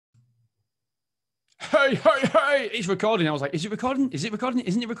Hey, it's recording. I was like, is it recording? Is it recording?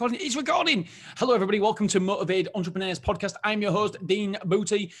 Isn't it recording? It's recording. Hello, everybody. Welcome to Motivated Entrepreneurs Podcast. I'm your host, Dean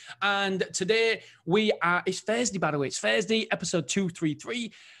Booty. And today it's Thursday, by the way. It's Thursday, episode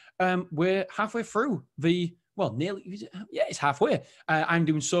 233. We're halfway through it's halfway. I'm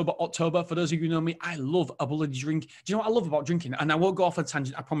doing Sober October. For those of you who know me, I love a bloody drink. Do you know what I love about drinking? And I won't go off on a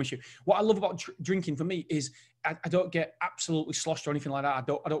tangent, I promise you. What I love about drinking for me is I don't get absolutely sloshed or anything like that. I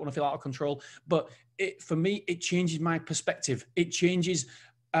don't want to feel out of control. But for me, it changes my perspective. It changes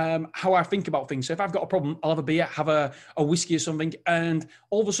how I think about things. So if I've got a problem, I'll have a beer, have a whiskey or something, and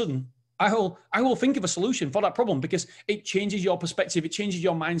all of a sudden, I will think of a solution for that problem because it changes your perspective. It changes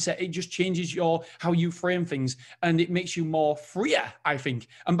your mindset. It just changes how you frame things, and it makes you more freer, I think.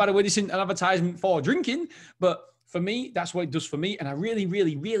 And by the way, this isn't an advertisement for drinking, but for me, that's what it does for me. And I really,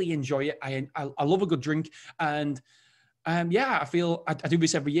 really, really enjoy it. I love a good drink. And I feel I do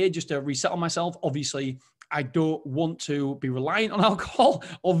this every year just to resettle myself. Obviously, I don't want to be reliant on alcohol,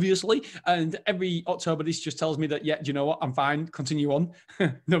 obviously. And every October, this just tells me that, do you know what? I'm fine. Continue on.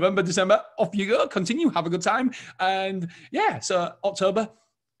 November, December, off you go. Continue. Have a good time. And so October,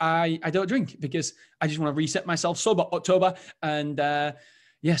 I don't drink because I just want to reset myself. Sober October. And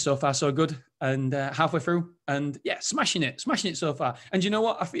so far so good. And halfway through, and smashing it so far. And you know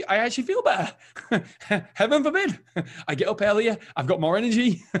what? I actually feel better. Heaven forbid. I get up earlier. I've got more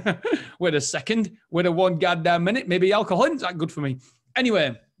energy. Wait a second. Wait a one goddamn minute. Maybe alcohol isn't that good for me.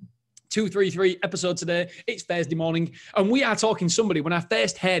 Anyway, 233 episode today. It's Thursday morning, and we are talking somebody. When I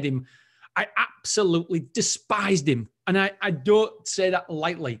first heard him, I absolutely despised him, and I don't say that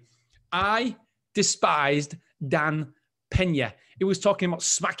lightly. I despised Dan Pena. He was talking about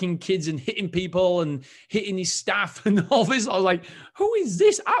smacking kids and hitting people and hitting his staff and all this. I was like, who is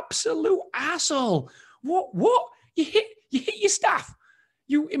this absolute asshole? What? You hit your staff.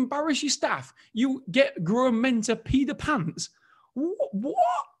 You embarrass your staff. You get grown men to pee the pants. What?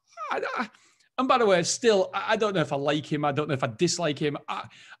 And by the way, still, I don't know if I like him. I don't know if I dislike him.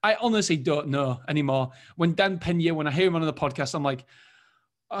 I honestly don't know anymore. When Dan Pena, when I hear him on the podcast, I'm like,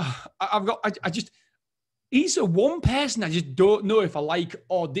 he's the one person I just don't know if I like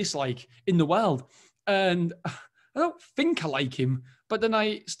or dislike in the world. And I don't think I like him, but then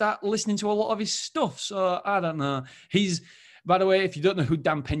I start listening to a lot of his stuff. So I don't know. By the way, if you don't know who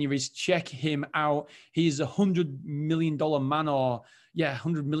Dan Pena is, check him out. He's $100 million man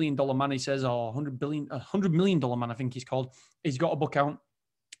 $100 million man, he says, or $100 million man, I think he's called. He's got a book out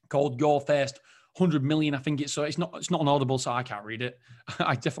called Your First 100 million, I think it's not on Audible, so I can't read it.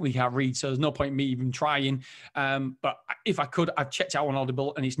 I definitely can't read, so there's no point in me even trying. But if I could, I've checked out on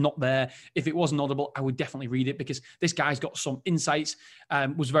Audible and it's not there. If it wasn't Audible, I would definitely read it because this guy's got some insights,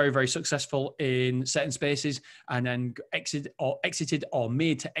 was very, very successful in certain spaces and then exited or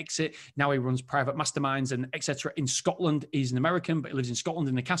made to exit. Now he runs private masterminds and etc. in Scotland. He's an American, but he lives in Scotland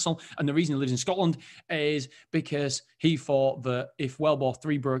in the castle. And the reason he lives in Scotland is because he thought that if World War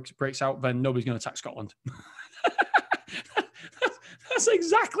III breaks out, then nobody's going to attack Scotland. That's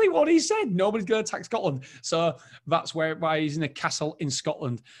exactly what he said. Nobody's going to attack Scotland. So that's why he's in a castle in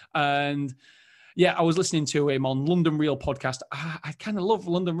Scotland. And I was listening to him on London Real podcast. I kind of love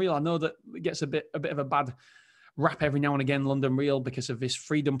London Real. I know that it gets a bit of a bad rap every now and again, London Real, because of this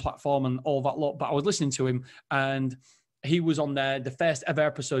freedom platform and all that lot. But I was listening to him and he was on there, the first ever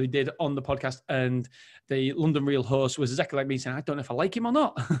episode he did on the podcast, and the London Real host was exactly like me saying, I don't know if I like him or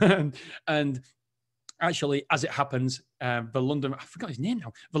not. and actually, as it happens, I forgot his name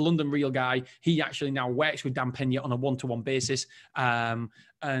now, the London Real guy, he actually now works with Dan Pena on a one-to-one basis.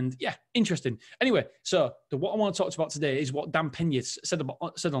 Interesting. Anyway, so what I want to talk about today is what Dan Pena said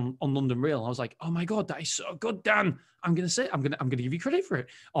on London Real. I was like, oh my God, that is so good, Dan. I'm going to give you credit for it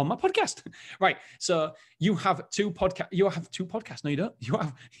on my podcast. Right. So you have two podcasts. No, you don't.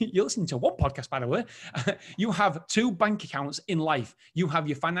 You're listening to one podcast, by the way. You have two bank accounts in life. You have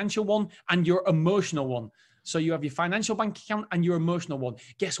your financial one and your emotional one. So you have your financial bank account and your emotional one.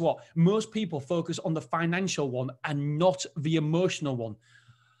 Guess what? Most people focus on the financial one and not the emotional one.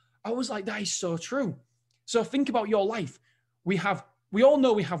 I was like, that is so true. So think about your life. We all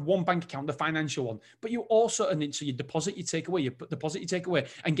know we have one bank account, the financial one, but you also, and so you deposit, you take away, you take away.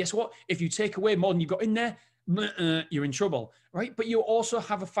 And guess what? If you take away more than you got in there, you're in trouble, right? But you also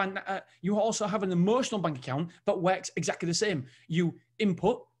have an emotional bank account that works exactly the same. You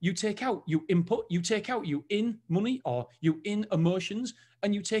input, you take out. You input, you take out. You in money or you in emotions,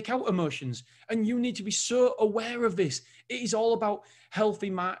 and you take out emotions. And you need to be so aware of this. It is all about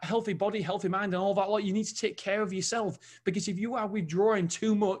healthy body, healthy mind, and all that. Like, you need to take care of yourself, because if you are withdrawing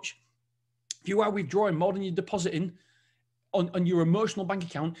too much, if you are withdrawing more than you're depositing, on your emotional bank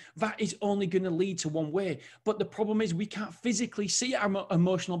account, that is only going to lead to one way. But the problem is we can't physically see our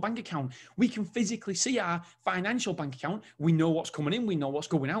emotional bank account. We can physically see our financial bank account. We know what's coming in. We know what's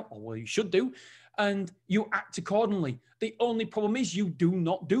going out, or well, you should do. And you act accordingly. The only problem is you do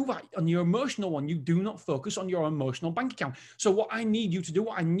not do that on your emotional one. You do not focus on your emotional bank account. So what I need you to do,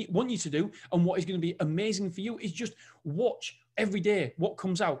 what I want you to do, and what is going to be amazing for you is just watch every day what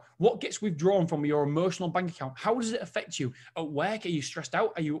comes out, what gets withdrawn from your emotional bank account. How does it affect you at work? Are you stressed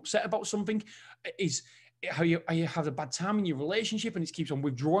out? Are you upset about something? Are you have a bad time in your relationship and it keeps on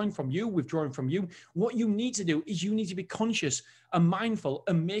withdrawing from you? What you need to do is you need to be conscious and mindful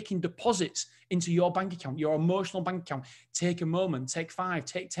and making deposits into your bank account, your emotional bank account. Take a moment, take 5,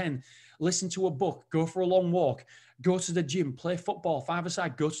 take 10, listen to a book, go for a long walk, go to the gym, play football,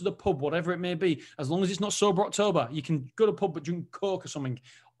 5-a-side, go to the pub, whatever it may be. As long as it's not sober October, you can go to the pub but drink Coke or something,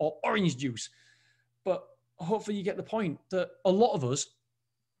 or orange juice. But hopefully you get the point that a lot of us,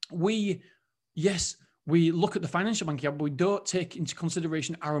 we look at the financial bank account, but we don't take into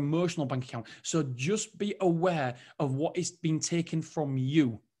consideration our emotional bank account. So just be aware of what is being taken from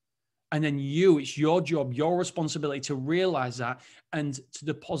you. And then it's your job, your responsibility to realize that and to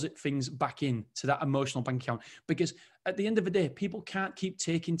deposit things back in to that emotional bank account. Because at the end of the day, people can't keep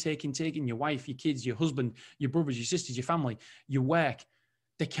taking your wife, your kids, your husband, your brothers, your sisters, your family, your work.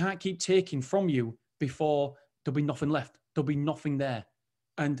 They can't keep taking from you before there'll be nothing left. There'll be nothing there.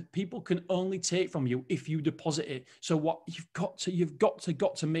 And people can only take from you if you deposit it. So what you've got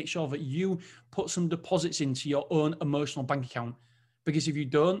to make sure that you put some deposits into your own emotional bank account. Because if you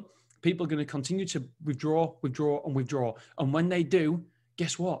don't, people are going to continue to withdraw. And when they do,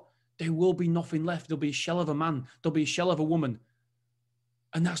 guess what? There will be nothing left. There'll be a shell of a man. There'll be a shell of a woman.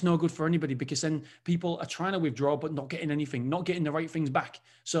 And that's no good for anybody, because then people are trying to withdraw but not getting anything, not getting the right things back.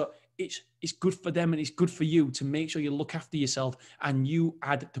 So it's good for them and it's good for you to make sure you look after yourself and you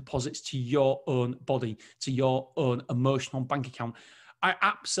add deposits to your own body, to your own emotional bank account. I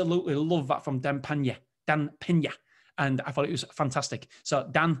absolutely love that from Dan Pena. And I thought it was fantastic. So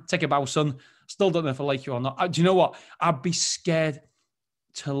Dan, take a bow, son. Still don't know if I like you or not. Do you know what? I'd be scared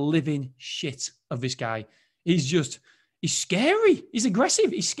to living shit of this guy. He's scary. He's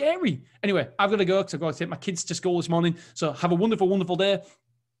aggressive. He's scary. Anyway, I've got to go because I've got to take my kids to school this morning. So have a wonderful, wonderful day.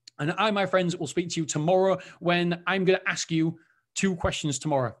 And I, my friends, will speak to you tomorrow when I'm going to ask you 2 questions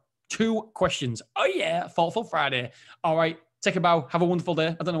tomorrow. 2 questions. Oh, yeah. Thoughtful Friday. All right. Take a bow. Have a wonderful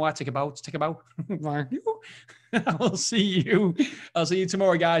day. I don't know why I take a bow. Just take a bow. I'll see you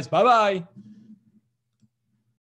tomorrow, guys. Bye-bye.